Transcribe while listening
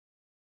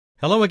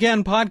Hello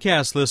again,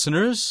 podcast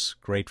listeners.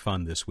 Great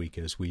fun this week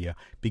as we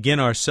begin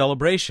our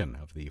celebration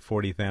of the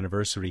 40th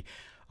anniversary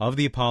of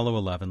the Apollo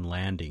 11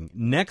 landing.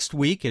 Next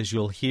week, as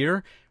you'll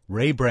hear,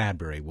 Ray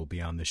Bradbury will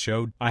be on the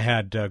show. I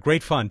had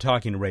great fun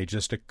talking to Ray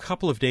just a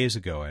couple of days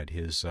ago at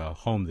his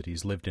home that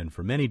he's lived in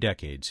for many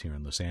decades here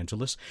in Los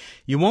Angeles.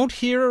 You won't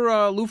hear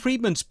Lou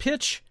Friedman's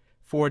pitch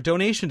for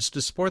donations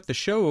to support the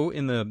show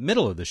in the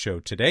middle of the show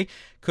today.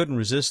 Couldn't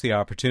resist the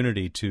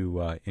opportunity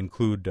to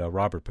include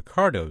Robert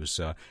Picardo's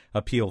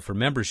appeal for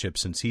membership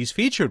since he's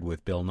featured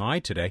with Bill Nye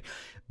today.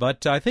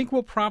 But I think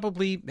we'll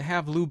probably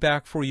have Lou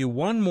back for you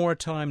one more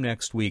time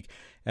next week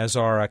as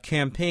our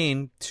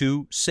campaign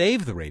to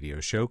save the radio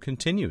show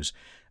continues.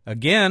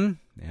 Again,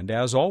 and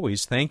as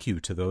always, thank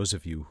you to those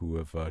of you who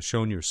have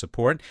shown your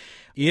support.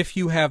 If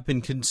you have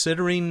been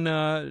considering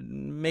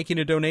making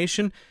a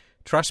donation,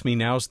 trust me,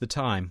 now's the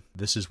time.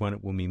 This is when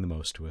it will mean the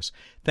most to us.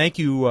 Thank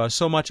you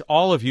so much,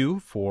 all of you,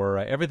 for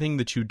everything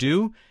that you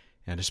do,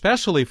 and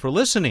especially for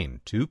listening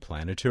to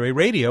Planetary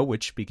Radio,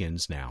 which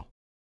begins now.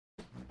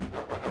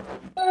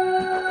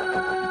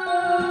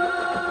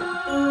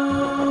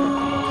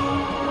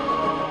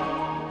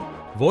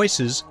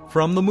 Voices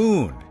from the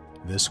Moon,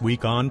 this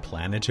week on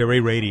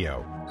Planetary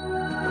Radio.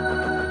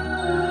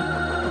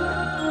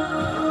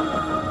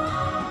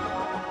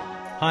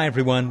 Hi,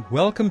 everyone.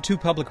 Welcome to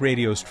Public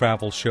Radio's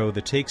travel show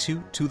that takes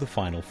you to the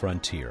final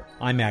frontier.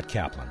 I'm Matt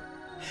Kaplan.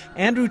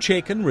 Andrew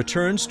Chaikin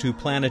returns to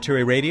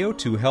Planetary Radio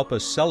to help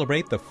us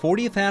celebrate the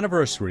 40th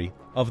anniversary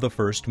of the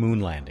first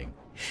moon landing.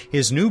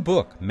 His new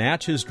book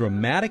matches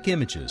dramatic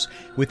images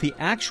with the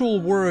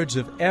actual words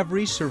of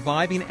every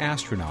surviving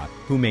astronaut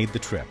who made the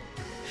trip.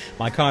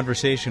 My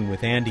conversation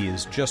with Andy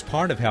is just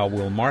part of how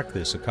we'll mark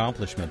this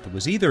accomplishment that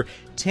was either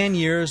 10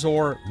 years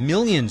or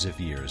millions of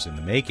years in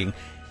the making.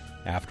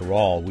 After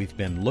all, we've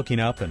been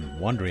looking up and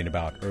wondering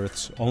about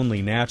Earth's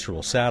only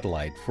natural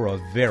satellite for a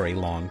very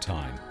long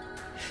time.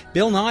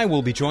 Bill Nye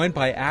will be joined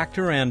by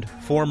actor and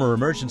former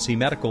emergency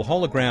medical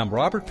hologram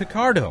Robert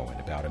Picardo in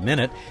about a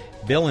minute.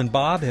 Bill and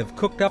Bob have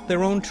cooked up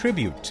their own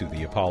tribute to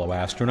the Apollo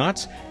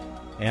astronauts.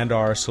 And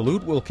our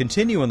salute will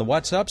continue in the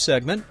What's Up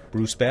segment.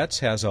 Bruce Betts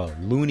has a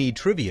loony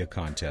trivia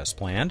contest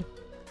planned.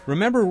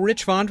 Remember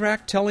Rich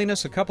Vondrak telling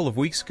us a couple of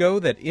weeks ago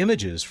that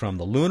images from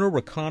the Lunar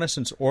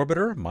Reconnaissance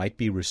Orbiter might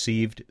be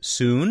received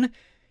soon?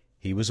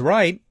 He was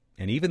right,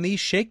 and even these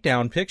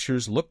shakedown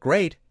pictures look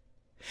great.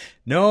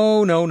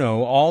 No,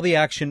 all the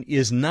action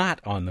is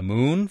not on the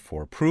moon.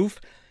 For proof,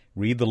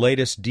 read the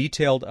latest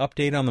detailed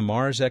update on the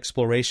Mars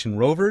exploration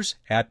rovers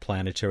at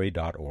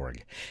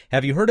planetary.org.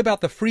 Have you heard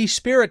about the Free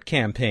Spirit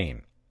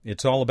campaign?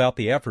 It's all about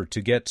the effort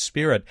to get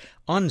Spirit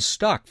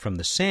unstuck from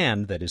the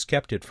sand that has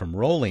kept it from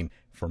rolling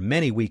for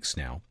many weeks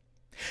now.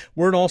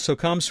 Word also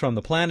comes from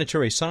the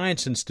Planetary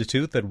Science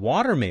Institute that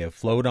water may have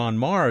flowed on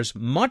Mars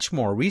much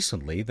more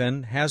recently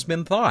than has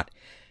been thought.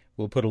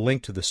 We'll put a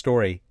link to the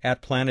story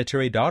at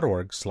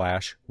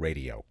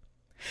planetary.org/radio.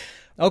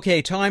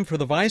 Okay, time for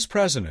the Vice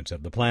President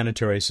of the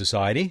Planetary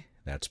Society,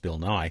 that's Bill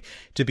Nye,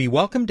 to be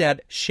welcomed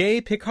at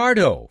Chez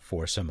Picardo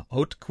for some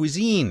haute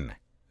cuisine.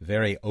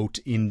 Very haute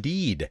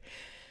indeed.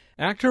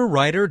 Actor,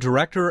 writer,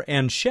 director,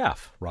 and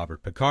chef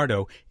Robert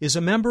Picardo is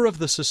a member of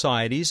the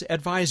Society's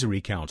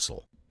Advisory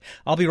Council.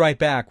 I'll be right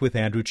back with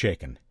Andrew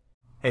Chaikin.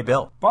 Hey,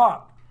 Bill.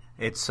 Bob.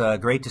 It's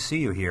great to see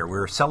you here.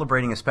 We're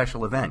celebrating a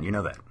special event. You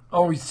know that.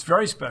 Oh, it's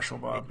very special,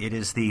 Bob. It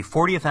is the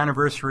 40th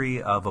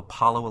anniversary of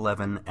Apollo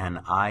 11, and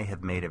I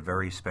have made a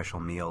very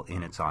special meal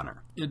in its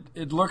honor.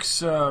 It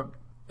looks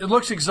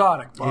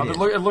exotic, Bob.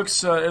 It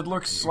looks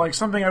like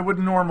something I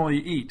wouldn't normally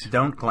eat.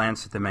 Don't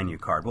glance at the menu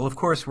card. Well, of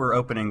course, we're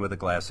opening with a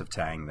glass of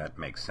Tang. That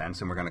makes sense.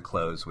 And we're going to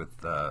close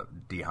with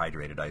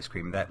dehydrated ice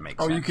cream. That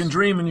makes sense. Oh, you can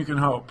dream and you can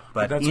hope.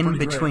 But that's in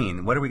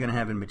between, what are we going to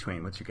have in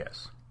between? What's your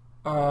guess?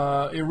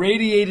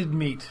 Irradiated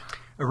meat.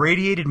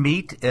 Irradiated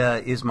meat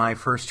is my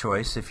first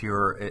choice.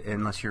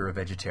 Unless you're a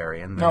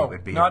vegetarian, then no, it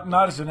would be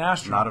not as an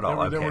astronaut. Not at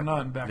all. There were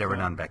none back then. There were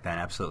none back then.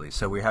 Absolutely.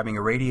 So we're having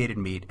irradiated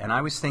meat, and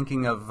I was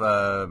thinking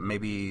of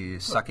maybe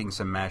sucking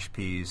some mashed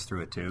peas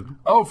through a tube.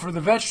 Oh, for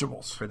the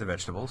vegetables. For the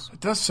vegetables. It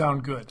does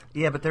sound good.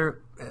 Yeah, but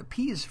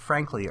peas,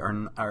 frankly,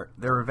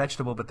 they're a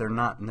vegetable, but they're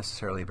not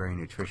necessarily very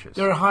nutritious.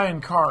 They're high in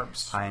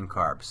carbs. High in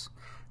carbs.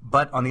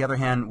 But on the other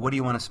hand, what do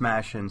you want to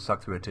smash and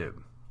suck through a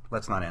tube?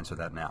 Let's not answer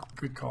that now.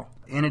 Good call.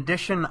 In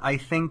addition, I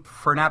think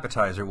for an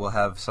appetizer, we'll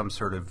have some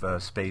sort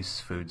of space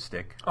food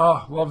stick.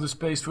 Oh, love the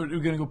space food. Are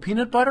you going to go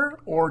peanut butter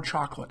or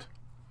chocolate?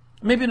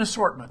 Maybe an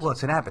assortment. Well,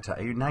 it's an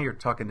appetizer. Now you're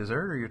talking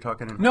dessert or you're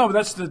talking... No, but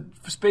that's the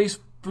space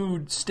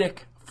food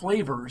stick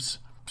flavors.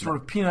 Sort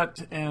of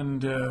peanut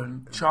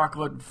and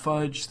chocolate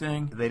fudge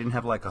thing. They didn't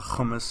have like a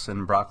hummus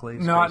and broccoli?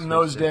 Not in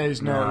those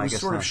days, no. It was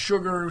guess sort not. of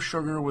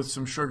sugar with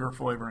some sugar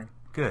flavoring.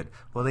 Good.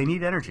 Well, they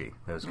need energy,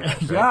 those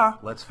guys. Right? Yeah.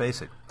 Let's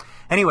face it.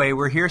 Anyway,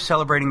 we're here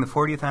celebrating the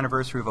 40th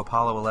anniversary of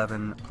Apollo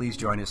 11. Please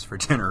join us for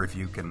dinner if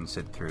you can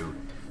sit through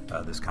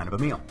this kind of a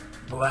meal.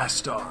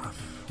 Blast off.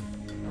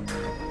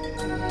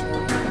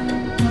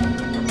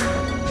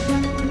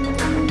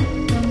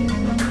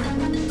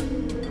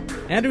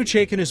 Andrew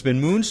Chaikin has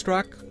been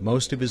moonstruck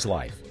most of his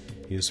life.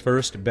 His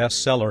first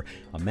bestseller,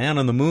 A Man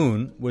on the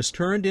Moon, was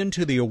turned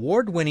into the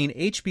award-winning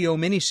HBO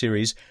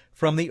miniseries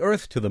From the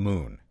Earth to the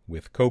Moon,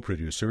 with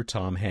co-producer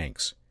Tom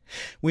Hanks.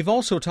 We've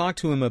also talked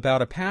to him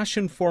about A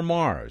Passion for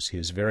Mars,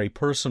 his very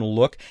personal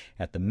look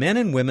at the men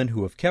and women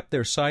who have kept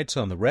their sights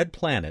on the red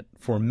planet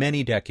for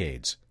many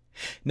decades.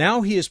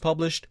 Now he has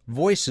published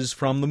Voices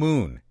from the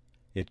Moon.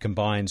 It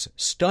combines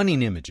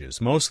stunning images,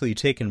 mostly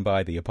taken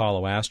by the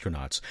Apollo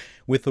astronauts,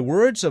 with the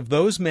words of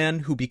those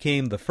men who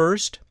became the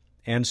first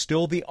and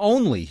still the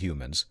only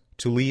humans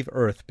to leave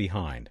Earth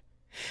behind.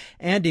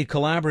 Andy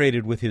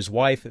collaborated with his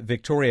wife,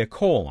 Victoria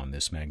Cole, on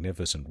this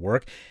magnificent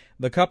work.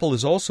 The couple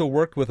has also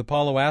worked with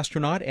Apollo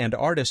astronaut and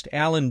artist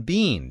Alan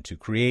Bean to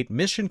create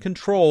Mission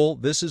Control,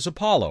 This is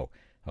Apollo,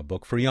 a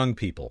book for young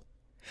people.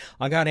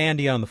 I got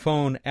Andy on the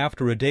phone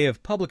after a day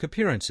of public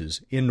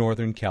appearances in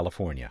Northern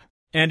California.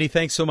 Andy,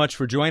 thanks so much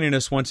for joining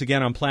us once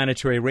again on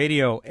Planetary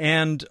Radio,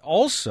 and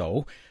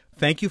also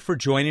thank you for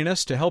joining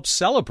us to help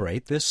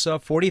celebrate this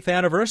 40th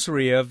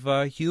anniversary of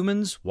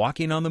humans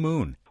walking on the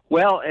moon.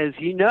 Well, as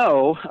you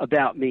know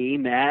about me,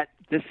 Matt,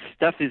 this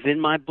stuff is in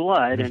my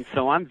blood, and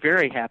so I'm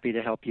very happy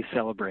to help you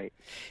celebrate.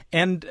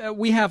 And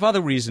we have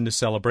other reason to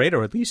celebrate,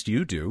 or at least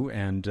you do,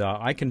 and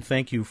I can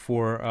thank you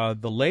for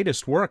the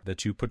latest work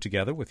that you put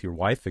together with your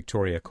wife,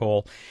 Victoria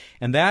Cole,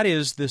 and that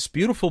is this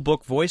beautiful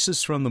book,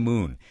 Voices from the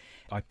Moon.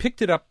 I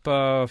picked it up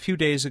a few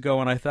days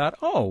ago, and I thought,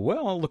 oh,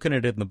 well, looking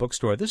at it in the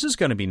bookstore, this is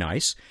going to be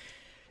nice.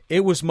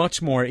 It is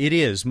much more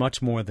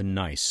than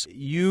nice.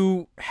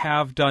 You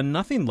have done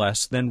nothing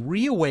less than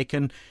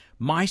reawaken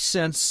my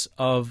sense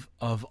of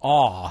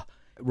awe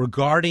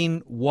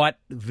regarding what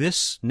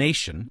this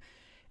nation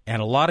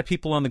and a lot of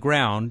people on the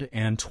ground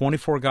and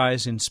 24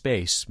 guys in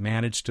space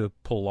managed to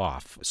pull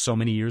off so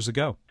many years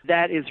ago.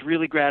 That is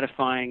really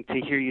gratifying to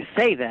hear you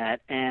say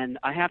that, and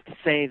I have to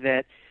say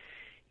that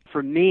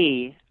for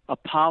me,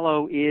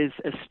 Apollo is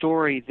a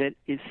story that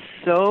is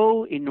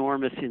so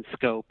enormous in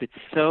scope, it's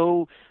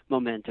so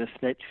momentous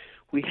that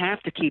we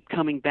have to keep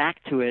coming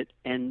back to it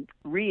and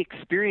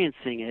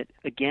re-experiencing it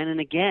again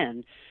and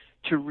again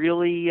to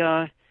really,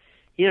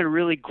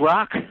 really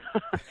grok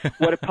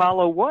what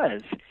Apollo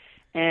was.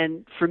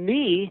 And for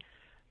me,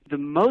 the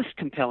most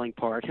compelling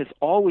part has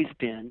always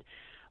been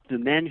the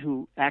men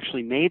who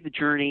actually made the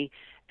journey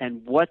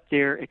and what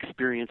their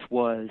experience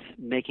was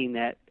making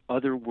that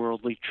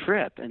otherworldly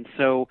trip. And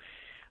so,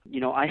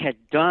 I had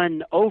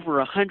done over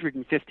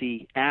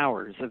 150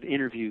 hours of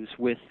interviews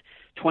with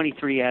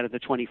 23 out of the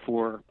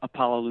 24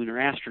 Apollo lunar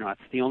astronauts.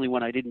 The only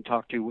one I didn't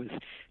talk to was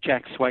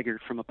Jack Swigert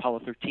from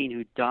Apollo 13,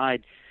 who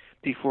died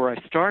before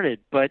I started.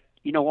 But,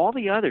 all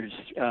the others,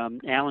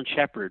 Alan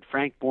Shepard,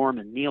 Frank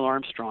Borman, Neil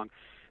Armstrong,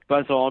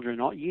 Buzz Aldrin,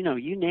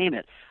 you name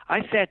it.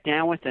 I sat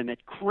down with them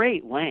at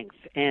great length,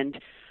 and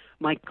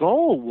my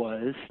goal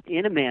was,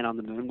 in A Man on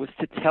the Moon, was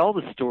to tell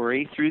the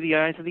story through the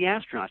eyes of the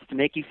astronauts, to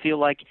make you feel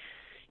like,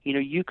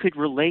 you could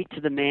relate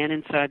to the man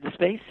inside the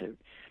spacesuit.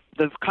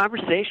 The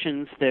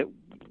conversations that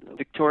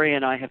Victoria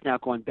and I have now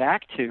gone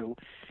back to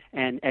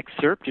and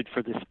excerpted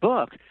for this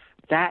book,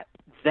 that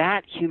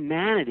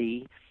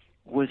humanity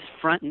was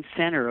front and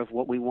center of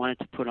what we wanted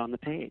to put on the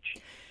page.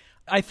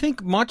 I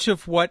think much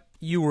of what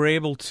you were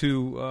able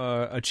to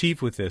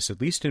achieve with this, at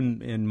least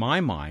in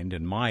my mind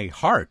and my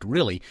heart,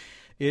 really,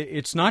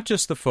 it's not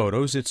just the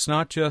photos, it's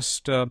not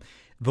just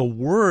the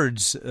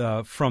words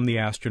from the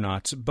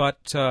astronauts,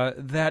 but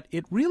that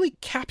it really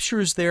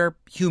captures their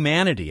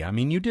humanity. I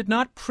mean, you did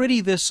not pretty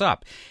this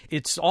up.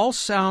 It all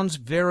sounds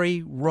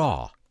very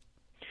raw.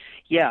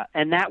 Yeah,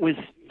 and that was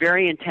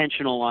very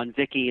intentional on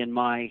Vicki and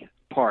my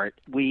part.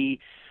 We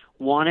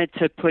wanted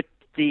to put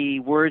the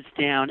words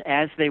down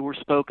as they were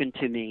spoken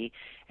to me,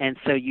 and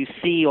so you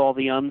see all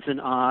the ums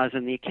and ahs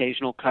and the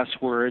occasional cuss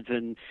words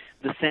and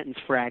the sentence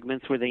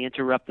fragments where they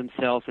interrupt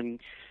themselves and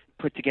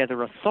put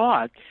together a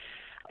thought.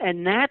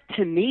 And that,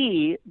 to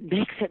me,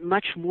 makes it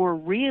much more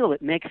real.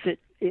 It makes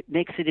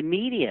it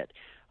immediate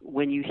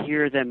when you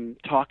hear them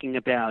talking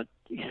about,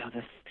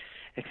 this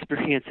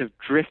experience of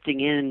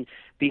drifting in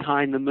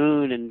behind the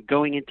moon and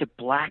going into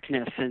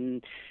blackness,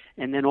 and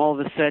then all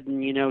of a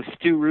sudden,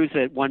 Stu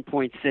Roosa at one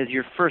point says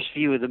your first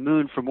view of the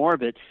moon from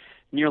orbit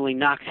nearly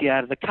knocks you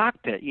out of the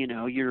cockpit.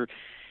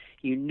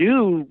 You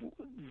knew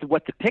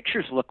what the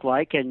pictures look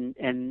like,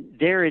 and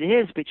there it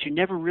is, but you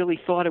never really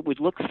thought it would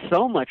look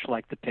so much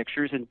like the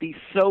pictures and be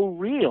so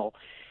real.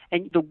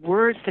 And the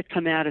words that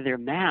come out of their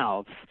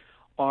mouths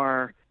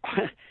are,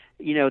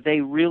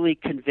 they really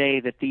convey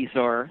that these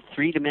are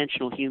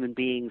three-dimensional human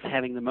beings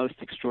having the most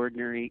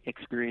extraordinary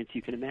experience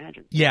you can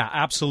imagine. Yeah,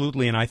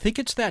 absolutely. And I think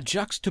it's that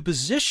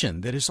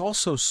juxtaposition that is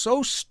also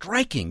so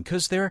striking,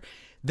 because they're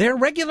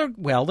regular,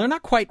 well, they're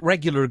not quite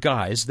regular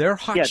guys. They're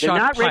hotshot pilots. Yeah, they're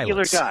not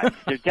regular guys.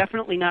 They're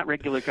definitely not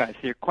regular guys.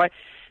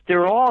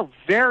 They're all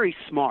very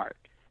smart,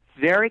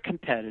 very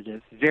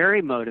competitive,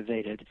 very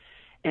motivated.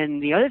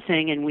 And the other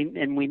thing,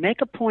 and we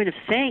make a point of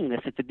saying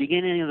this at the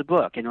beginning of the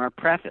book in our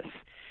preface,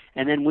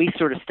 and then we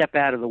sort of step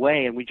out of the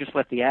way and we just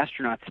let the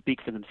astronauts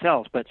speak for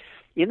themselves. But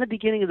in the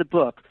beginning of the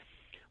book,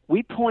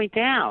 we point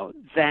out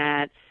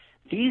that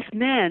these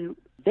men,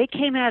 They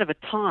came out of a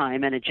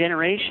time and a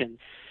generation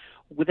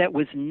that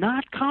was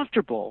not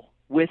comfortable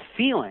with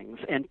feelings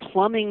and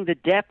plumbing the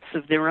depths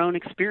of their own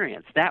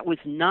experience. That was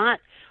not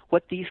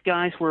what these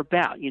guys were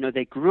about. You know,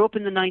 they grew up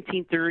in the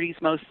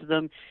 1930s, most of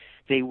them.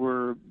 They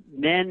were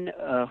men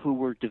who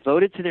were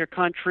devoted to their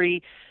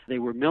country. They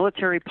were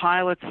military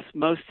pilots,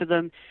 most of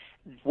them.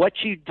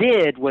 What you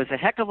did was a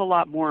heck of a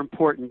lot more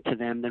important to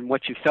them than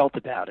what you felt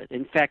about it.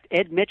 In fact,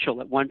 Ed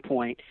Mitchell at one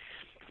point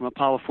from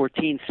Apollo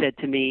 14 said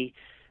to me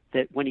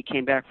that when he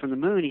came back from the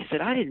moon, he said,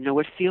 I didn't know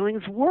what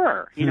feelings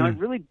were. You know, it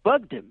really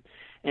bugged him.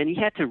 And he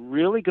had to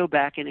really go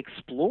back and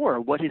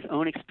explore what his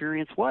own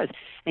experience was.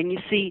 And you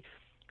see,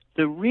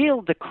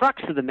 the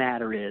crux of the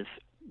matter is,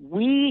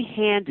 we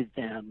handed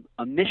them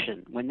a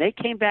mission. When they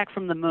came back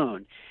from the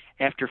moon,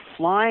 after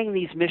flying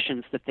these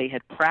missions that they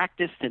had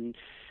practiced and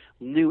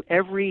knew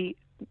every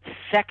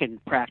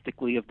second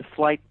practically of the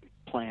flight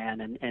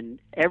plan and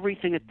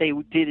everything that they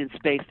did in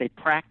space, they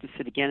practiced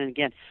it again and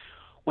again.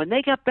 When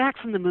they got back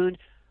from the moon,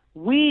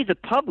 we, the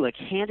public,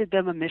 handed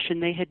them a mission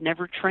they had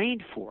never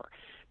trained for,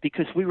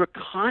 because we were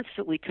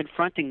constantly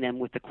confronting them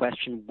with the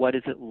question, what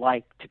is it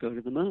like to go to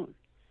the moon?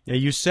 Yeah,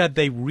 you said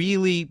they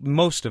really,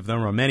 most of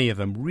them, or many of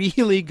them,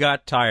 really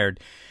got tired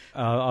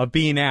of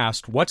being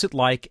asked, what's it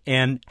like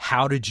and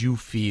how did you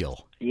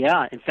feel?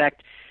 Yeah, in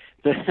fact,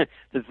 the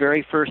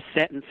very first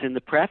sentence in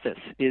the preface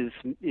is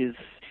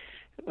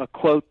a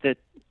quote that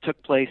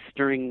took place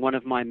during one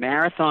of my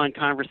marathon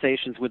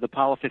conversations with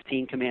Apollo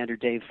 15 Commander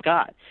Dave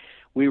Scott.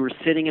 We were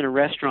sitting in a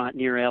restaurant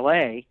near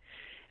L.A.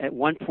 At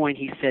one point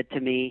he said to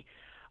me,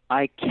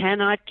 I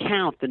cannot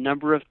count the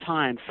number of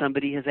times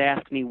somebody has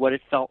asked me what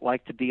it felt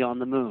like to be on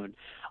the moon.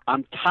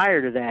 I'm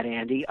tired of that,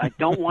 Andy. I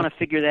don't want to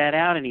figure that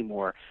out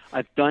anymore.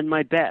 I've done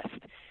my best.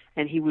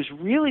 And he was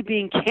really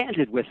being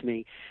candid with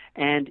me.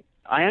 And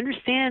I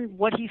understand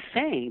what he's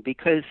saying,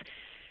 because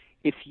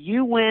if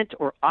you went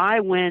or I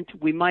went,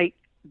 we might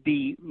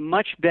be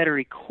much better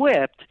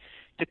equipped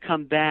to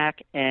come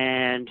back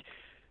and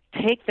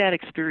take that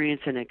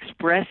experience and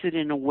express it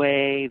in a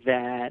way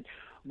that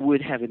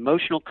would have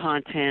emotional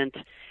content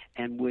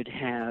and would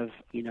have,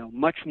 you know,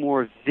 much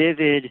more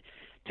vivid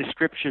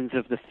descriptions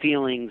of the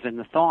feelings and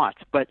the thoughts.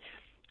 But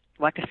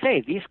like I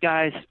say, these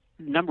guys,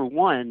 number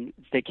one,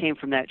 they came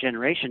from that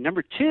generation.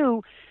 Number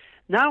two,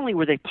 not only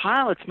were they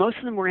pilots, most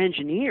of them were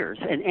engineers.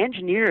 And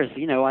engineers,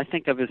 you know, I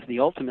think of as the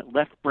ultimate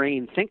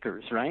left-brain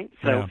thinkers, right?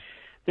 So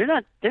they're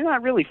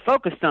not really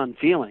focused on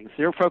feelings.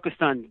 They're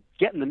focused on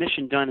getting the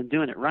mission done and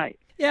doing it right.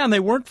 Yeah, and they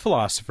weren't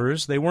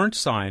philosophers. They weren't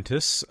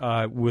scientists,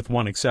 with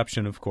one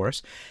exception, of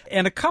course.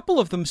 And a couple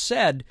of them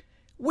said,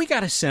 we got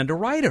to send a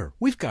writer.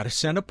 We've got to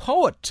send a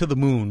poet to the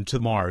moon, to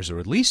Mars, or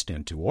at least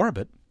into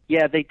orbit.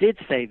 Yeah, they did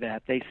say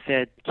that. They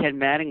said, Ken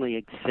Mattingly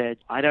had said,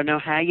 I don't know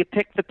how you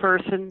pick the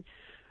person,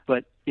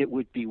 but it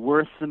would be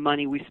worth the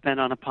money we spent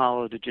on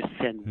Apollo to just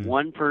send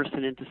one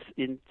person into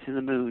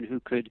the moon who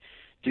could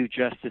do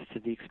justice to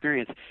the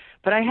experience.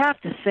 But I have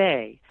to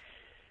say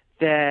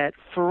that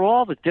for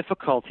all the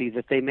difficulty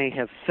that they may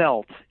have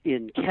felt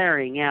in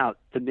carrying out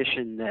the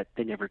mission that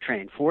they never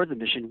trained for, the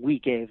mission we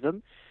gave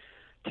them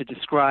to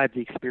describe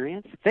the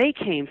experience, they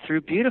came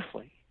through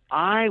beautifully.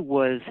 I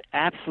was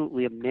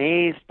absolutely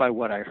amazed by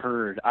what I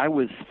heard. I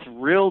was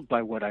thrilled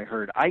by what I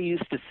heard. I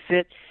used to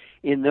sit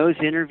in those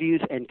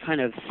interviews and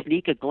kind of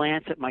sneak a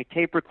glance at my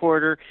tape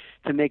recorder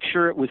to make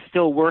sure it was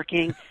still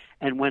working.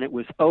 And when it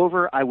was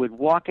over, I would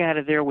walk out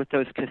of there with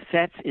those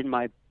cassettes in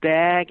my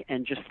bag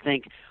and just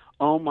think,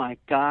 oh my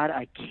God,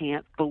 I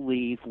can't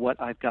believe what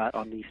I've got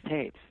on these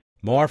tapes.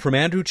 More from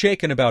Andrew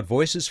Chaikin about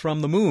Voices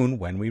from the Moon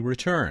when we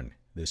return.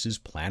 This is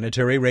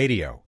Planetary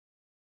Radio.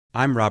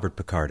 I'm Robert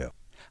Picardo.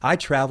 I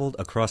traveled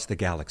across the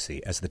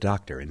galaxy as the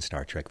Doctor in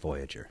Star Trek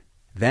Voyager.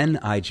 Then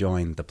I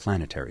joined the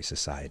Planetary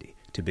Society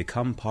to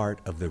become part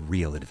of the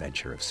real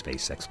adventure of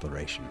space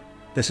exploration.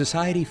 The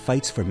Society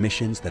fights for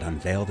missions that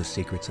unveil the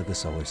secrets of the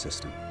solar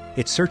system.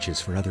 It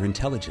searches for other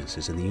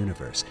intelligences in the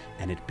universe,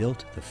 and it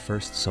built the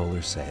first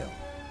solar sail.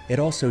 It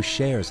also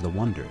shares the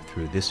wonder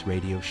through this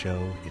radio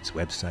show, its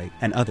website,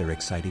 and other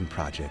exciting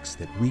projects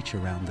that reach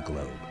around the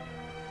globe.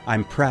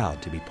 I'm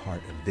proud to be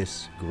part of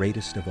this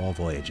greatest of all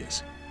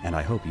voyages, and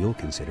I hope you'll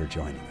consider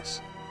joining us.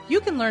 You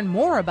can learn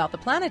more about the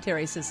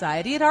Planetary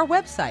Society at our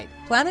website,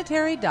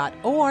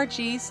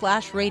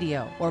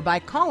 planetary.org/radio, or by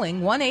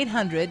calling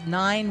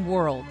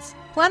 1-800-9-WORLDS.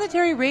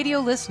 Planetary Radio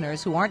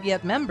listeners who aren't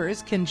yet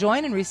members can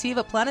join and receive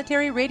a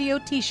Planetary Radio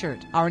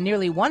t-shirt. Our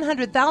nearly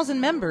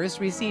 100,000 members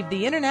receive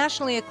the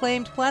internationally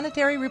acclaimed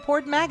Planetary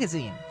Report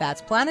magazine.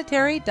 That's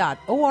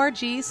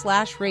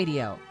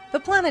planetary.org/radio. The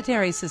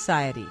Planetary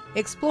Society,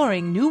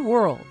 exploring new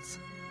worlds.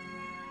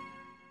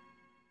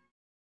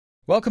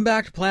 Welcome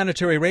back to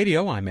Planetary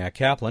Radio. I'm Matt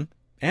Kaplan.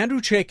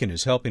 Andrew Chaikin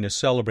is helping us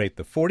celebrate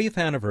the 40th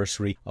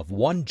anniversary of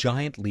One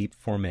Giant Leap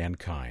for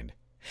Mankind.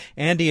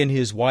 Andy and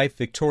his wife,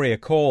 Victoria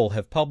Cole,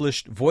 have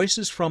published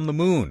Voices from the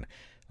Moon,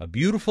 a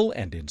beautiful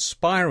and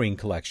inspiring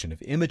collection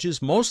of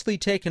images mostly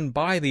taken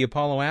by the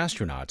Apollo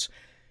astronauts,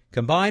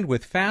 combined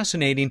with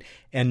fascinating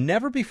and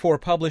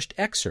never-before-published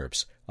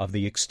excerpts of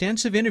the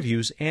extensive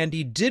interviews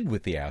Andy did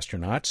with the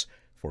astronauts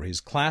for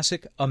his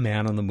classic A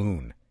Man on the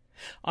Moon.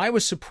 I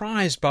was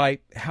surprised by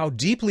how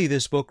deeply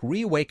this book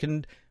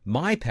reawakened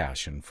my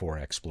passion for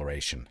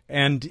exploration.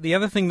 And the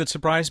other thing that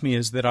surprised me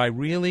is that I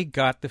really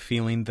got the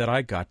feeling that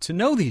I got to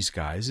know these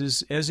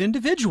guys as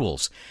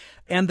individuals.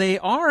 And they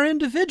are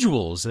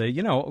individuals.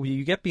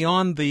 You get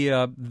beyond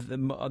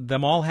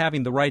them all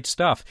having the right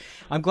stuff.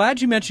 I'm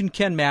glad you mentioned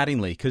Ken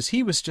Mattingly, because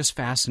he was just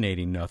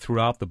fascinating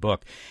throughout the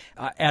book.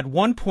 At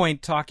one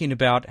point, talking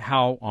about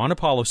how on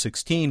Apollo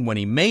 16, when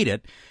he made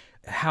it,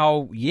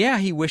 how,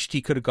 he wished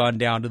he could have gone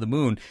down to the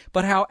moon,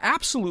 but how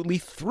absolutely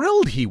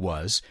thrilled he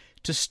was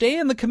to stay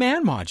in the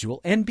command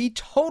module and be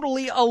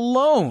totally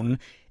alone.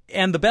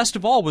 And the best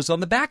of all was on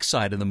the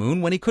backside of the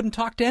moon when he couldn't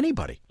talk to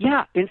anybody.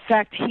 Yeah, in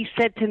fact, he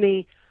said to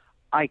me,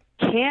 I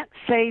can't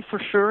say for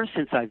sure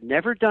since I've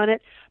never done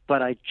it,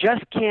 but I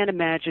just can't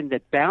imagine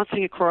that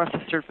bouncing across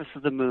the surface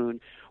of the moon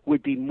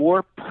would be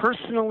more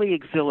personally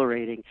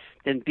exhilarating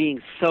than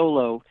being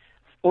solo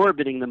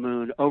orbiting the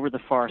moon over the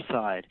far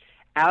side.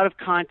 Out of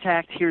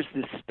contact, here's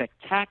this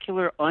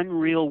spectacular,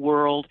 unreal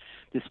world,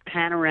 this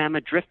panorama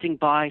drifting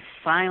by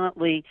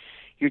silently.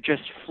 You're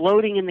just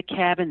floating in the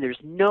cabin. There's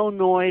no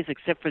noise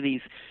except for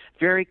these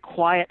very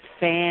quiet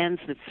fans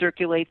that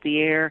circulate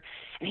the air.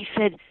 And he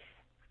said,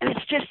 and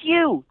it's just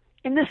you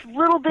in this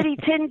little bitty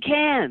tin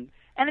can.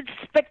 And it's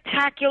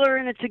spectacular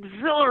and it's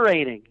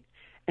exhilarating.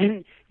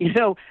 And,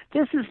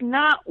 this is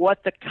not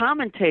what the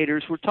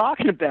commentators were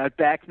talking about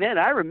back then.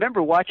 I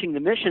remember watching the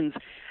missions,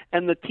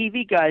 and the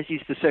TV guys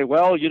used to say,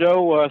 well,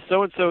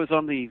 so-and-so is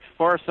on the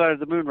far side of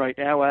the moon right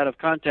now, out of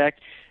contact,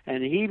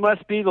 and he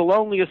must be the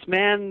loneliest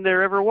man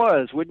there ever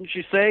was, wouldn't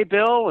you say,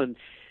 Bill? And,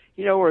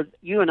 or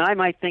you and I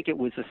might think it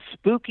was a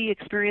spooky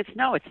experience.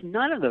 No, it's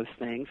none of those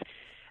things.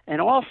 And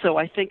also,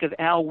 I think of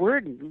Al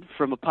Worden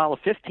from Apollo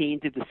 15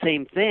 did the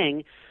same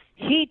thing.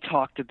 He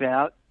talked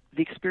about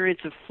the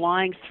experience of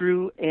flying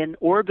through an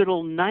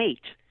orbital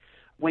night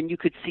when you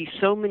could see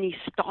so many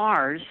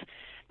stars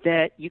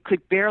that you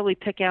could barely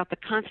pick out the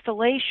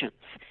constellations.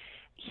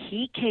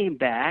 He came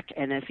back,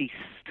 and as he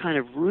kind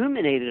of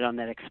ruminated on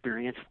that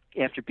experience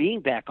after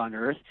being back on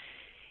Earth,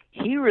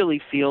 he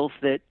really feels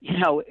that,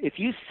 if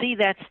you see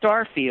that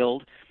star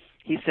field,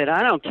 he said,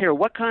 I don't care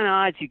what kind of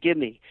odds you give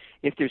me.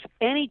 If there's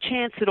any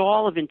chance at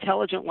all of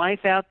intelligent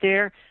life out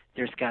there,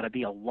 there's got to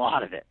be a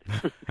lot of it.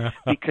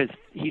 because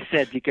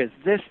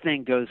this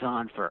thing goes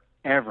on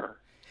forever.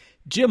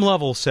 Jim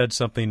Lovell said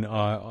something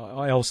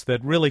else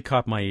that really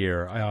caught my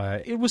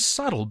ear. It was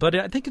subtle, but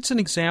I think it's an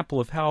example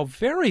of how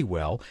very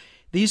well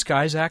these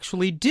guys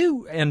actually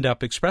do end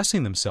up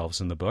expressing themselves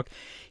in the book.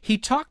 He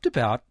talked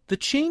about the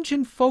change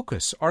in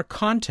focus or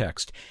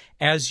context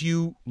as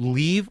you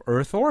leave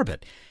Earth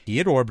orbit. He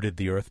had orbited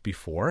the Earth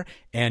before,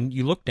 and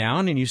you look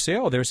down and you say,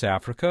 oh, there's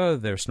Africa,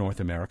 there's North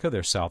America,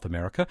 there's South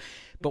America.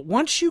 But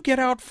once you get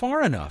out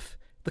far enough,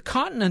 the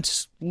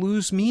continents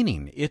lose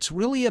meaning. It's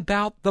really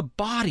about the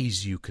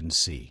bodies you can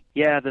see.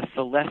 Yeah, the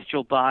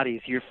celestial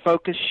bodies. Your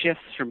focus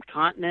shifts from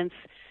continents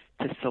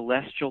to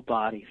celestial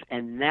bodies.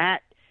 And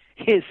that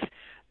is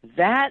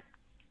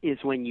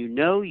when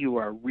you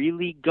are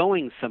really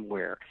going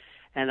somewhere.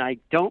 And I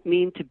don't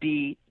mean to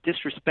be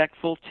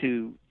disrespectful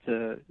to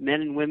the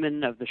men and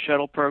women of the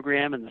shuttle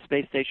program and the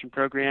space station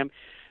program,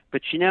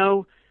 but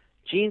Gene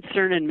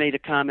Cernan made a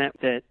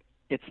comment that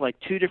it's like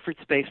two different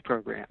space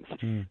programs,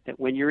 that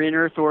when you're in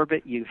Earth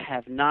orbit, you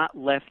have not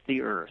left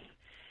the Earth.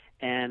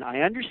 And I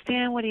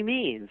understand what he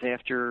means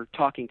after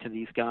talking to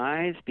these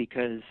guys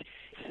because,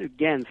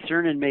 again,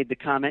 Cernan made the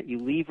comment, you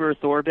leave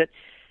Earth orbit,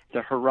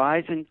 the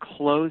horizon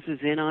closes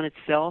in on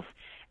itself,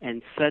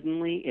 and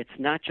suddenly it's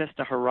not just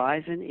a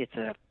horizon, it's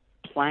a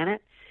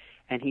planet.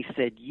 And he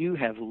said, you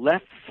have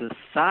left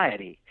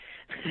society.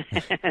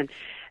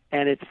 and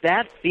it's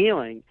that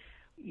feeling.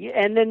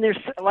 And then there's,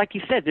 like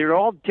you said, they're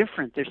all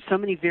different. There's so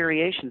many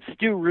variations.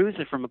 Stu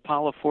Roosa from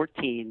Apollo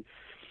 14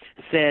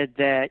 said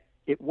that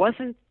it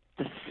wasn't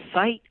the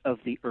sight of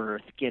the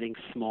Earth getting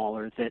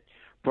smaller that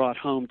brought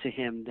home to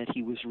him that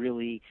he was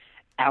really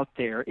out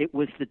there. It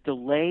was the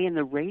delay in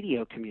the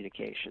radio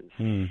communications.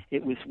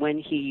 It was when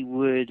he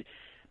would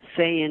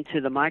say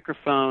into the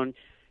microphone,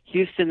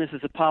 Houston, this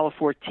is Apollo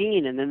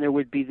 14, and then there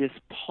would be this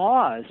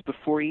pause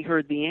before he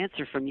heard the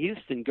answer from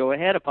Houston, go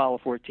ahead,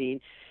 Apollo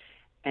 14.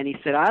 And he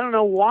said, I don't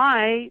know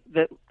why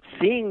that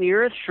seeing the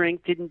Earth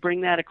shrink didn't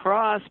bring that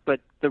across, but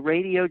the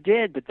radio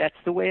did, but that's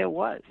the way it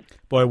was.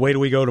 Boy, wait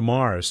till we go to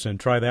Mars and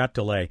try that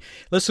delay.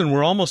 Listen,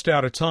 we're almost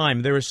out of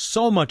time. There is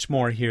so much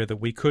more here that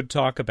we could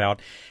talk about,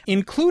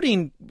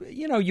 including,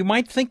 you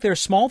might think they're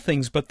small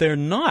things, but they're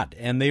not.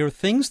 And they are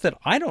things that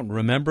I don't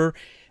remember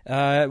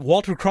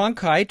Walter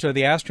Cronkite or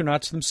the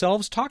astronauts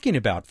themselves talking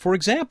about. For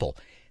example,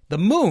 the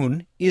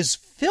moon is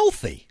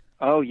filthy.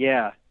 Oh,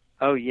 yeah.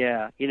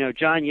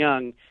 John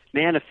Young,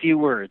 man of few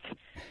words,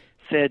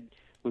 said,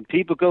 when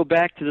people go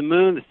back to the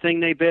moon, the thing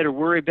they better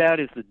worry about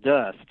is the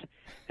dust.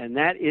 And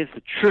that is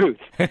the truth.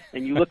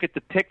 And you look at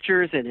the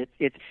pictures, and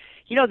it's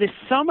there's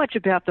so much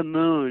about the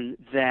moon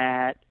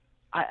that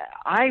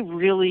I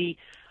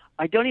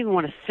don't even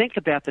want to think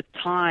about the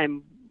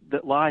time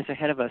that lies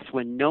ahead of us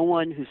when no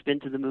one who's been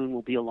to the moon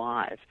will be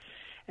alive.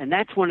 And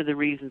that's one of the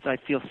reasons I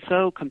feel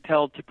so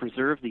compelled to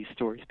preserve these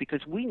stories,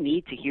 because we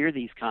need to hear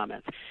these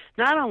comments,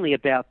 not only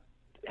about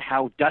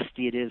how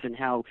dusty it is and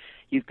how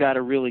you've got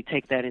to really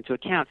take that into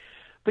account,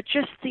 but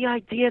just the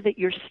idea that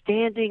you're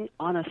standing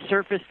on a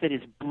surface that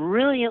is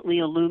brilliantly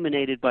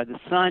illuminated by the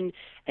sun,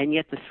 and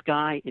yet the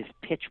sky is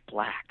pitch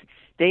black.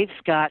 Dave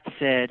Scott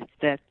said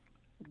that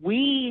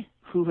we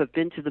who have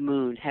been to the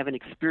moon have an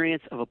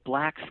experience of a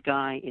black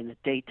sky in the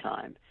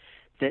daytime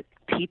that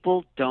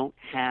people don't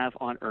have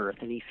on Earth.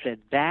 And he said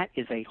that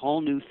is a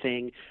whole new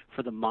thing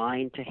for the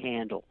mind to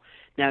handle.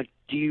 Now,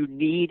 do you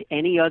need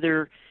any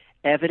other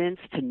evidence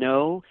to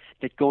know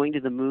that going to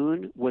the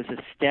moon was a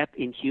step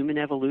in human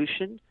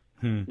evolution?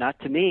 Not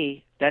to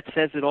me. That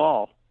says it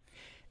all.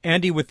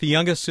 Andy, with the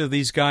youngest of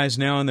these guys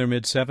now in their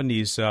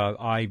mid-70s,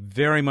 I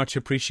very much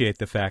appreciate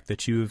the fact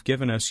that you've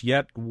given us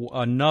yet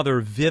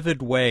another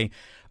vivid way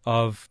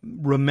of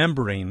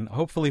remembering,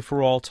 hopefully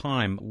for all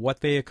time, what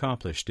they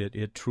accomplished.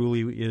 It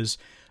truly is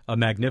a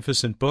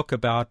magnificent book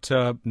about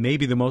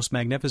maybe the most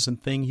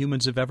magnificent thing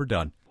humans have ever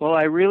done. Well,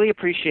 I really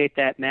appreciate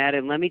that, Matt.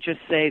 And let me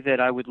just say that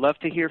I would love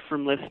to hear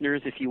from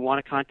listeners. If you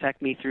want to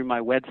contact me through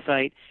my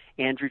website,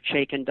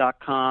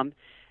 andrewchaikin.com.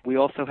 We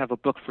also have a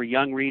book for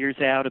young readers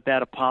out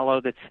about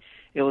Apollo that's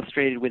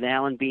illustrated with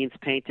Alan Bean's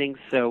paintings,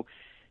 so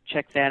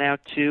check that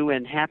out too,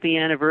 and happy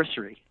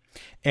anniversary.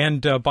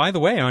 And by the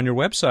way, on your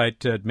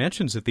website, it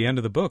mentions at the end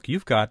of the book,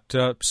 you've got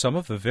some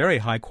of the very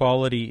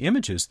high-quality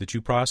images that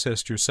you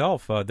processed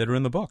yourself that are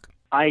in the book.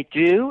 I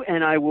do,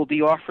 and I will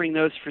be offering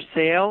those for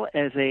sale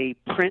as a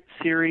print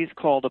series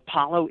called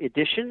Apollo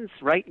Editions.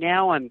 Right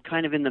now, I'm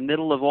kind of in the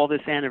middle of all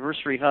this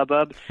anniversary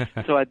hubbub,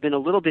 so I've been a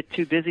little bit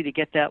too busy to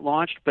get that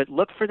launched, but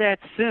look for that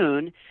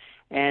soon.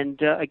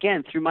 And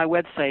again, through my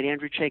website,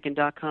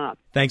 andrewchaikin.com.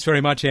 Thanks very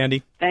much,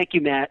 Andy. Thank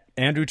you, Matt.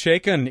 Andrew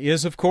Chaikin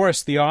is, of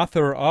course, the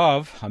author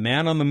of A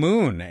Man on the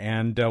Moon,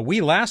 and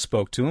we last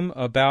spoke to him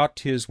about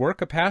his work,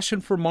 A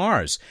Passion for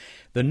Mars.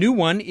 The new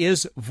one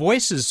is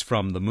Voices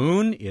from the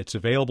Moon. It's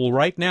available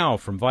right now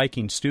from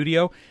Viking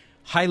Studio.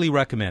 Highly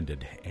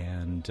recommended.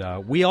 And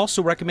we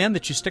also recommend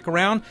that you stick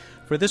around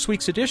for this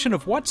week's edition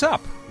of What's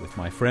Up with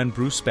my friend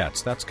Bruce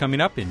Betts. That's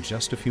coming up in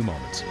just a few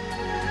moments.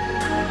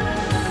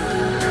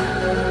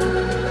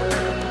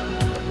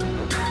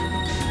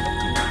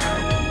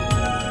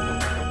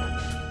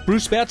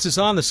 Bruce Betts is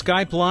on the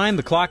Skype line.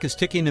 The clock is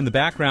ticking in the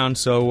background,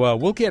 so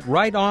we'll get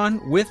right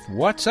on with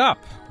What's Up.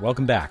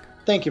 Welcome back.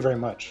 Thank you very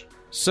much.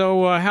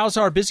 So how's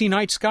our busy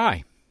night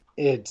sky?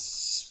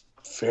 It's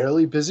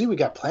fairly busy. We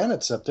got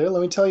planets up there.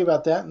 Let me tell you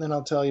about that, and then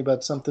I'll tell you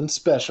about something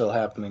special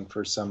happening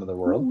for some of the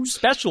world. Ooh,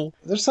 special?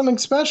 There's something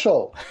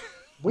special.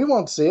 We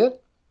won't see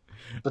it,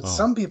 but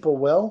some people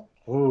will.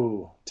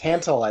 Ooh,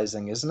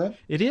 tantalizing, isn't it?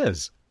 It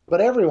is. But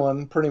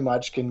everyone pretty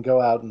much can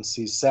go out and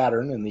see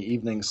Saturn in the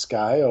evening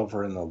sky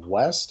over in the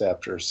west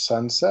after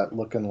sunset,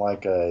 looking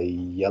like a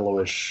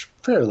yellowish,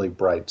 fairly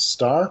bright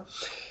star.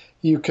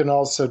 You can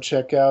also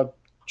check out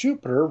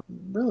Jupiter,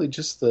 really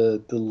just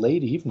the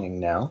late evening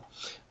now,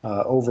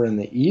 over in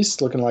the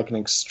east, looking like an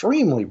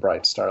extremely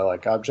bright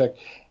star-like object.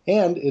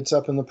 And it's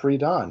up in the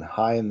pre-dawn,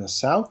 high in the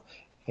south.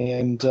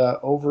 And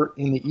over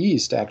in the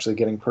east, actually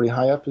getting pretty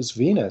high up, is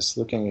Venus,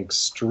 looking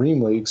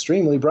extremely,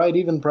 extremely bright,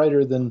 even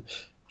brighter than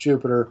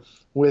Jupiter,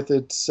 with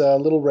its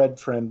little red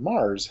friend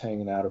Mars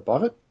hanging out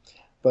above it.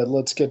 But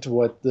let's get to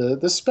what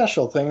the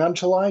special thing. On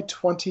July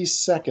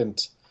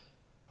 22nd,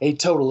 a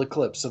total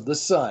eclipse of the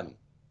sun,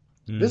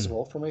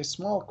 visible from a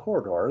small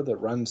corridor that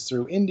runs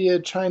through India,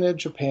 China,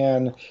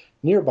 Japan,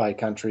 nearby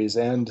countries,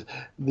 and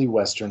the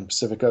Western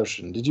Pacific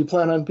Ocean. Did you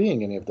plan on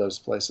being any of those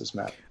places,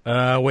 Matt?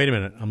 Wait a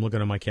minute. I'm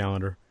looking at my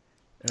calendar.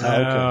 Okay.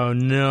 Oh,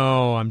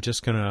 no. I'm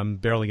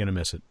barely going to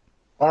miss it.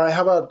 All right,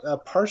 how about a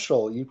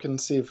partial? You can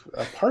see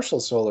a partial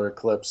solar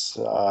eclipse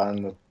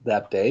on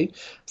that day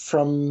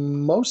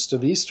from most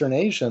of Eastern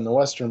Asia and the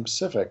Western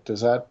Pacific.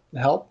 Does that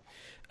help?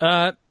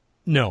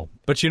 No.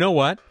 But you know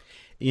what?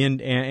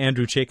 In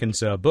Andrew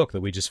Chaikin's book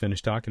that we just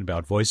finished talking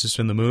about, Voices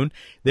from the Moon,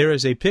 there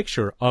is a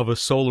picture of a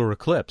solar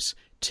eclipse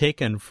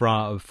taken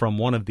from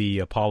one of the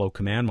Apollo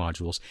command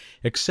modules,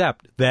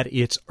 except that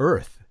it's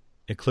Earth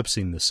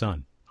eclipsing the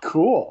sun.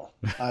 Cool.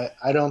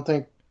 I don't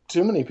think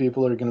too many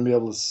people are going to be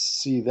able to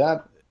see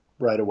that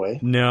right away.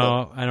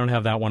 No, I don't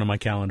have that one on my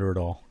calendar at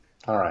all.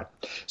 All right.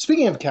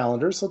 Speaking of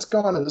calendars, let's go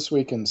on to this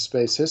week in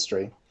space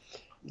history.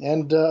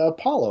 And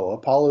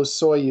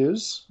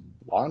Apollo-Soyuz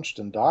launched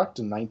and docked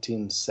in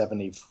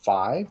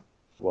 1975.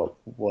 What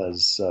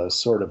was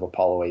sort of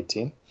Apollo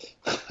 18,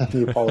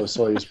 the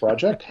Apollo-Soyuz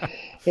project.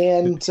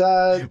 And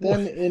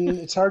then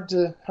it's hard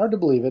to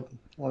believe it,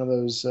 one of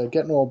those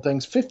getting old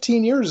things.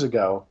 15 years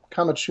ago,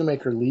 Comet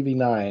Shoemaker Levy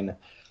 9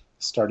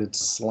 started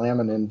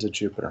slamming into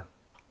Jupiter.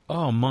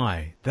 Oh,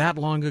 my. That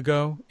long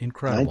ago?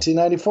 Incredible.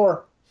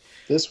 1994.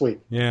 This week.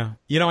 Yeah.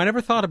 I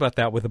never thought about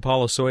that with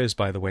Apollo-Soyuz,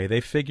 by the way.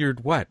 They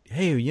figured, what?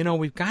 Hey,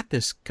 we've got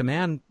this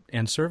command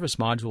and service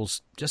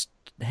modules just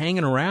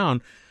hanging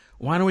around.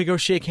 Why don't we go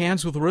shake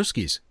hands with the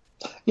Ruskies?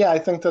 Yeah, I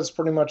think that's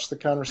pretty much the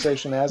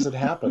conversation as it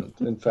happened,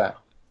 in fact.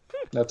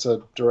 That's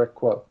a direct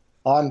quote.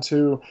 On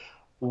to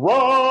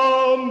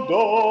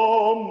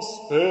Random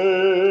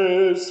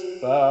Space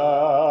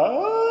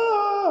Fact.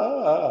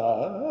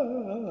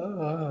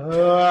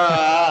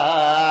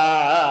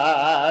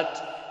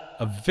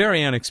 A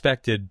very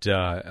unexpected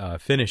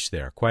finish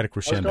there. Quite a I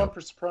was crescendo. going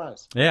for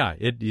surprise. Yeah,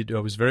 it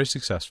was very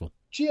successful.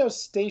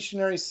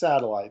 Geostationary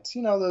satellites,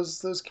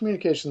 those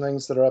communication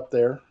things that are up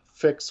there,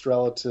 fixed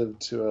relative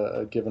to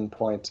a given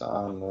point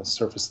on the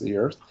surface of the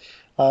Earth,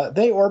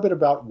 they orbit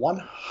about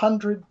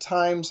 100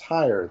 times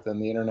higher than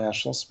the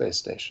International Space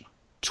Station.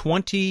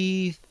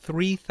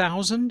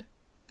 23,000?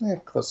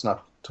 Close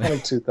enough.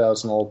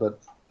 22,000 a little bit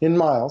in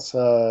miles.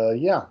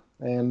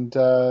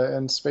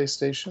 And Space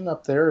Station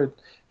up there, it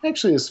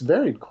actually has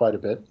varied quite a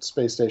bit.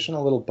 Space Station,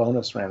 a little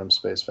bonus random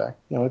space fact.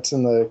 It's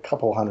in the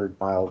couple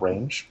 100-mile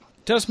range.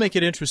 It does make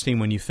it interesting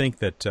when you think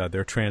that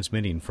they're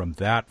transmitting from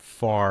that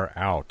far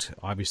out.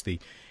 Obviously,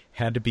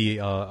 had to be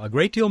a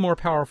great deal more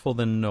powerful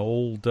than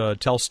old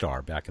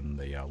Telstar back in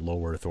the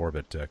low Earth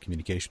orbit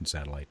communication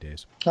satellite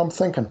days. I'm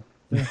thinking.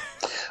 Yeah.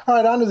 All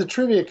right, on to the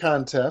trivia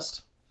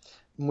contest.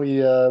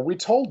 We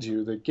told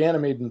you that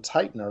Ganymede and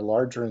Titan are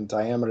larger in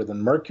diameter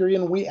than Mercury,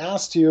 and we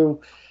asked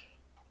you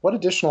what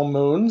additional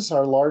moons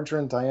are larger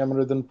in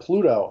diameter than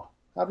Pluto.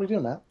 How'd we do,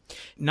 Matt?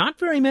 Not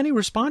very many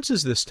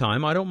responses this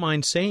time. I don't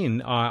mind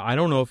saying. I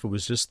don't know if it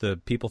was just the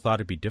people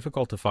thought it'd be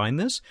difficult to find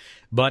this,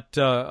 but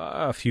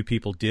a few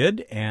people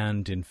did.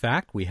 And in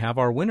fact, we have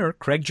our winner,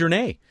 Craig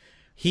Journay.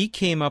 He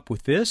came up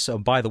with this. Oh,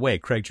 by the way,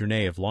 Craig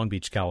Journay of Long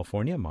Beach,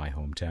 California, my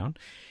hometown.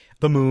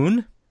 The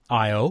Moon,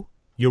 Io,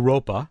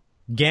 Europa,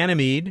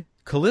 Ganymede,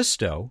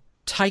 Callisto,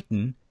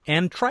 Titan,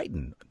 and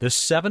Triton. The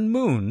 7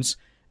 moons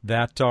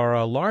that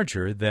are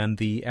larger than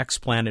the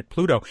ex-planet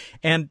Pluto.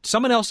 And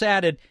someone else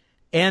added,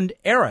 and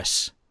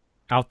Eris,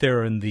 out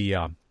there in the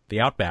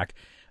outback,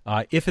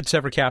 if it's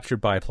ever captured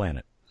by a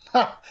planet.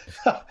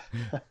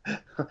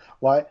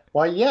 Why,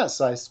 yes,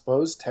 I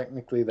suppose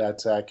technically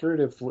that's accurate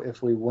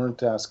if we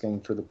weren't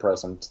asking for the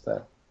present.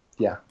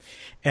 Yeah.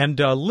 And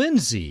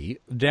Lindsay,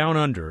 down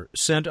under,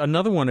 sent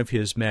another one of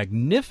his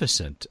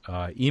magnificent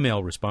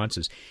email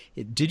responses.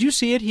 Did you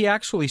see it? He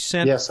actually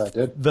sent Yes, I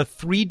did. The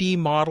 3D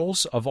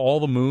models of all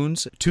the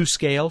moons to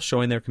scale,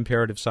 showing their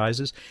comparative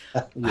sizes.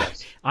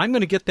 Yes. I'm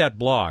going to get that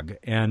blog,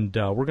 and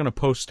we're going to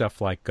post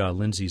stuff like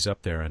Lindsay's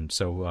up there. And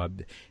so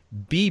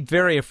be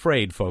very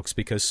afraid, folks,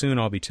 because soon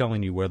I'll be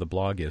telling you where the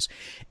blog is.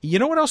 You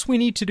know what else we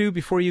need to do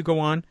before you go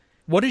on?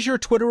 What is your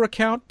Twitter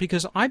account?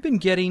 Because I've been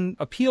getting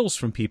appeals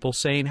from people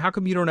saying, how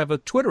come you don't have a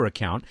Twitter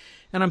account?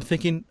 And I'm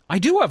thinking, I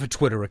do have a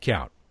Twitter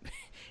account.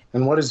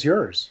 And what is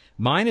yours?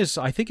 Mine is,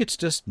 I think it's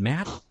just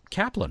Matt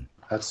Kaplan.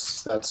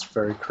 That's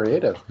very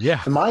creative.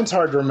 Yeah. And mine's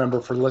hard to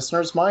remember for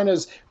listeners. Mine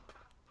is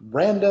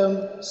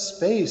Random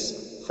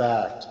Space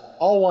Fact.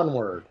 All one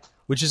word.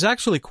 Which is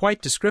actually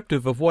quite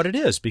descriptive of what it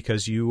is,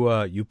 because you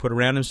put a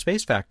random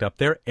space fact up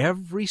there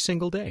every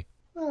single day.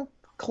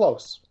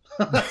 Close.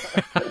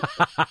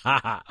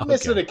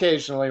 Miss it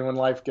occasionally when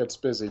life gets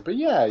busy, but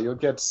yeah, you'll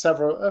get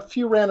a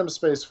few random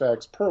space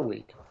facts per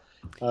week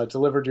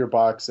delivered to your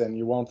box, and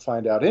you won't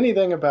find out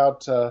anything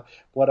about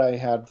what I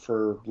had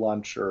for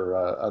lunch or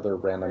other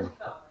random.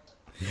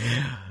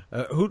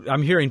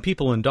 I'm hearing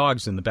people and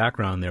dogs in the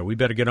background there. We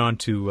better get on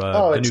to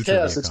the new trivia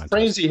chaos. It's contest.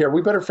 crazy here.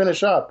 We better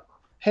finish up.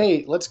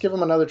 Hey, let's give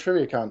them another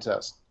trivia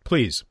contest.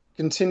 Please.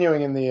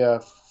 Continuing in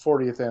the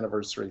 40th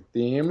anniversary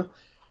theme.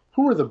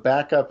 Who were the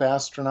backup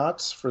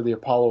astronauts for the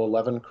Apollo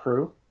 11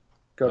 crew?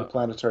 Go to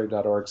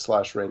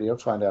planetary.org/radio,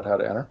 find out how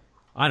to enter.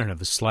 I don't have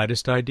the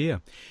slightest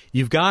idea.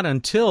 You've got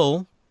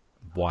until,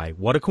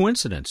 what a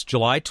coincidence,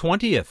 July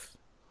 20th,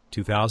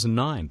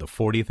 2009, the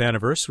 40th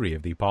anniversary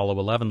of the Apollo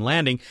 11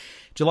 landing,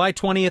 July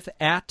 20th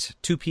at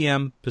 2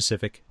 p.m.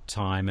 Pacific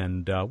time,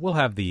 and we'll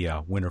have the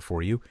winner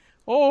for you,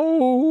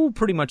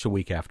 pretty much a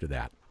week after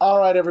that. All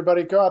right,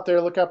 everybody, go out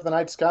there, look up at the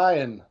night sky,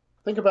 and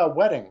think about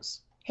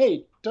weddings.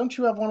 Hey, don't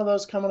you have one of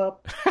those coming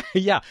up?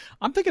 Yeah,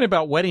 I'm thinking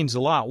about weddings a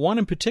lot. One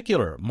in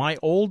particular, my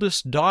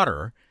oldest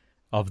daughter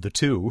of the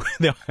two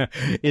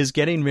is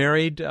getting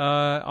married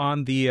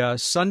on the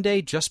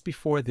Sunday just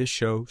before this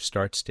show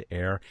starts to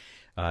air.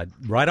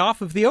 Right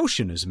off of the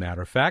ocean, as a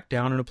matter of fact,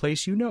 down in a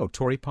place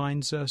Torrey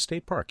Pines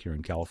State Park here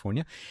in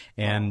California.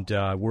 And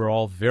we're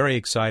all very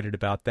excited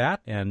about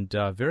that and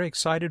very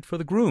excited for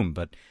the groom.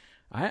 But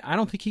I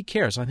don't think he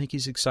cares. I think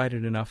he's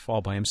excited enough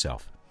all by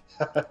himself.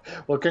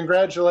 Well,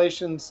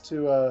 congratulations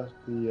to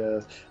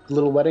the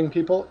little wedding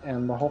people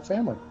and the whole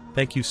family.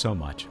 Thank you so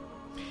much.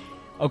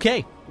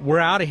 Okay, we're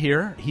out of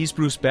here. He's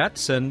Bruce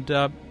Betts, and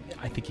I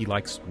think he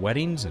likes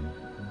weddings and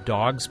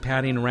dogs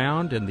padding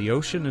around and the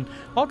ocean and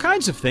all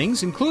kinds of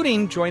things,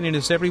 including joining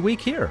us every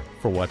week here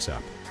for What's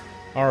Up.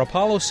 Our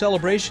Apollo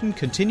celebration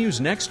continues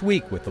next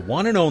week with the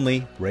one and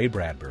only Ray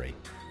Bradbury.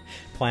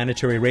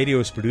 Planetary Radio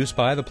is produced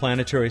by the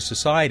Planetary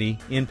Society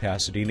in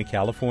Pasadena,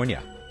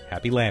 California.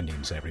 Happy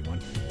landings,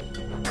 everyone.